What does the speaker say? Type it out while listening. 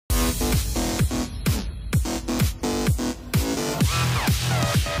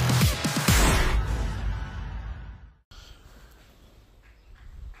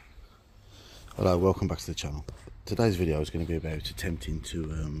Hello, welcome back to the channel. Today's video is going to be about attempting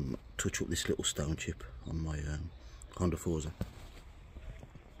to touch up this little stone chip on my Honda Forza.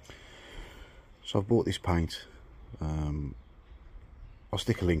 So I've bought this paint. I'll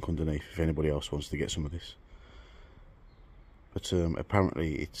stick a link underneath if anybody else wants to get some of this. But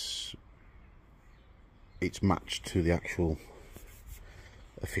apparently it's matched to the actual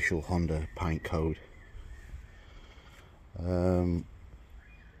official Honda paint code.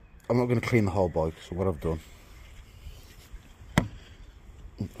 I'm not going to clean the whole bike, so what I've done,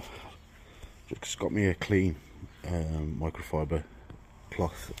 just got me a clean microfiber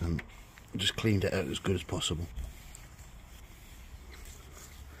cloth and just cleaned it out as good as possible.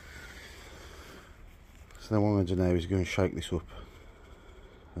 So then what I'm going to do now is go and shake this up,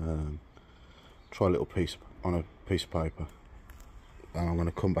 try a little piece on a piece of paper, and I'm going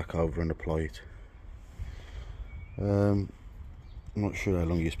to come back over and apply it. I'm not sure how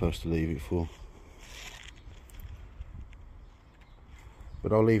long you're supposed to leave it for,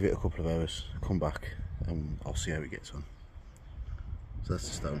 but I'll leave it a couple of hours, come back and I'll see how it gets on. So that's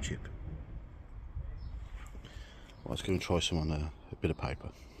the stone chip. Let's go and try some on a bit of paper.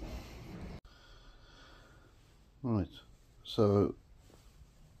 Right, so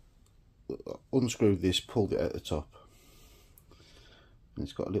unscrewed this, pulled it out the top, and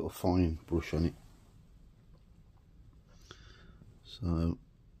it's got a little fine brush on it. So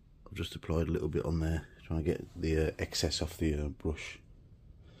I've just applied a little bit on there, trying to get the excess off the brush.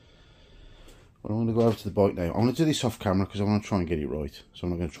 But I want to go over to the bike now. I'm going to do this off camera because I want to try and get it right. So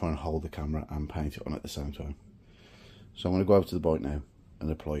I'm not going to try and hold the camera and paint it on at the same time. So I'm going to go over to the bike now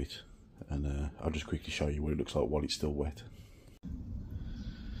and apply it, and I'll just quickly show you what it looks like while it's still wet.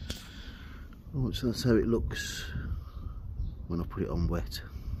 Right, so that's how it looks when I put it on wet.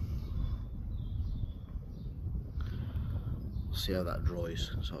 See how that dries,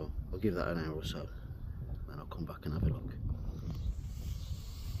 so I'll give that an hour or so, then I'll come back and have a look.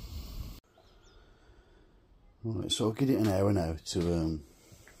 Right, so I'll give it an hour now to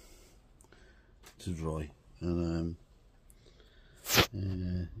dry, and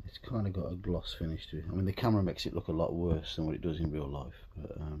it's kind of got a gloss finish to it. I mean, the camera makes it look a lot worse than what it does in real life,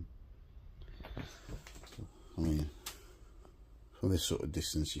 but I mean, from this sort of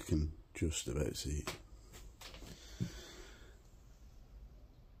distance you can just about see it.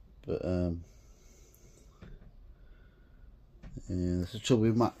 But yeah, that's the trouble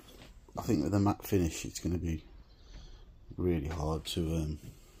with matte. I think with a matte finish it's going to be really hard to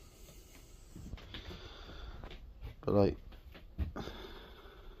but like, I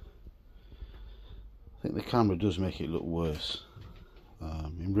think the camera does make it look worse.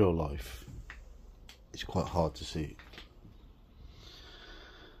 In real life it's quite hard to see it.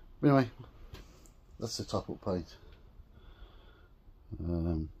 But anyway, that's the top up paint.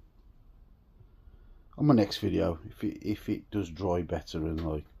 On my next video, if it does dry better and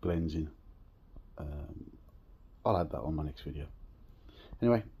like blends in, I'll add that on my next video.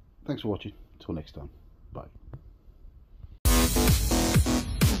 Anyway, thanks for watching. Till next time, bye.